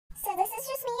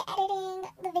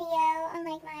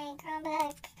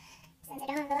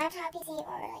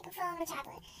a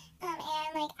tablet. And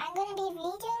like I'm gonna be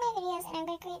redoing my videos, and I'm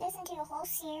gonna create this into a whole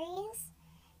series.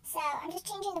 So I'm just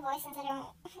changing the voice since I don't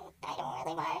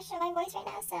really want to show my voice right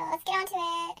now. So let's get on to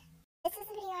it. This is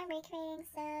the video I'm recreating.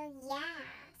 So yeah,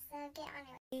 so get on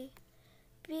it.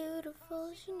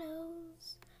 Beautiful, she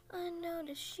knows. I know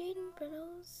that she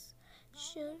knows.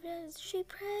 She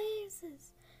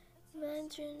praises.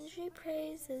 Mention she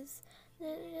praises.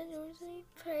 She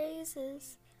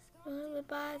praises.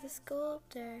 By the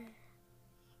sculptor.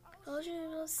 Oh, you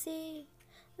will see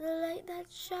the light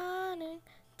that's shining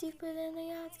deeper than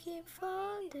the eyes keep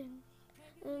finding.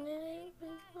 And it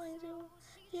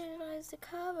tries to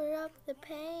cover up the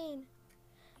pain.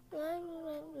 Like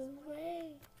the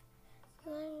way.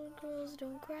 Girls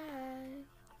don't cry.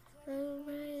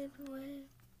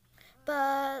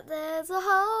 But there's a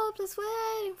hope that's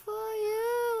waiting for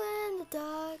you in the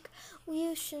dark.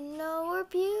 You should know we're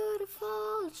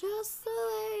beautiful just the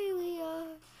way we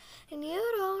are. And you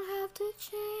don't have to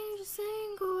change a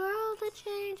single world that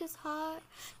changes heart.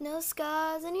 No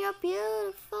scars and you're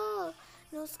beautiful.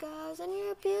 No scars and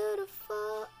you're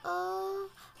beautiful. Oh,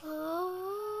 oh,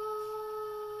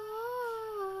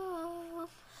 oh,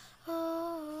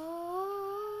 oh.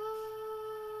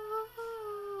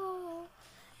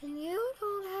 And you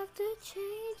don't have to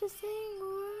change a single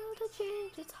world to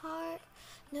change its heart.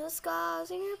 No scars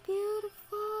and you're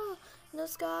beautiful. No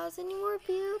scars and you're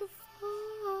beautiful.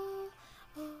 Oh.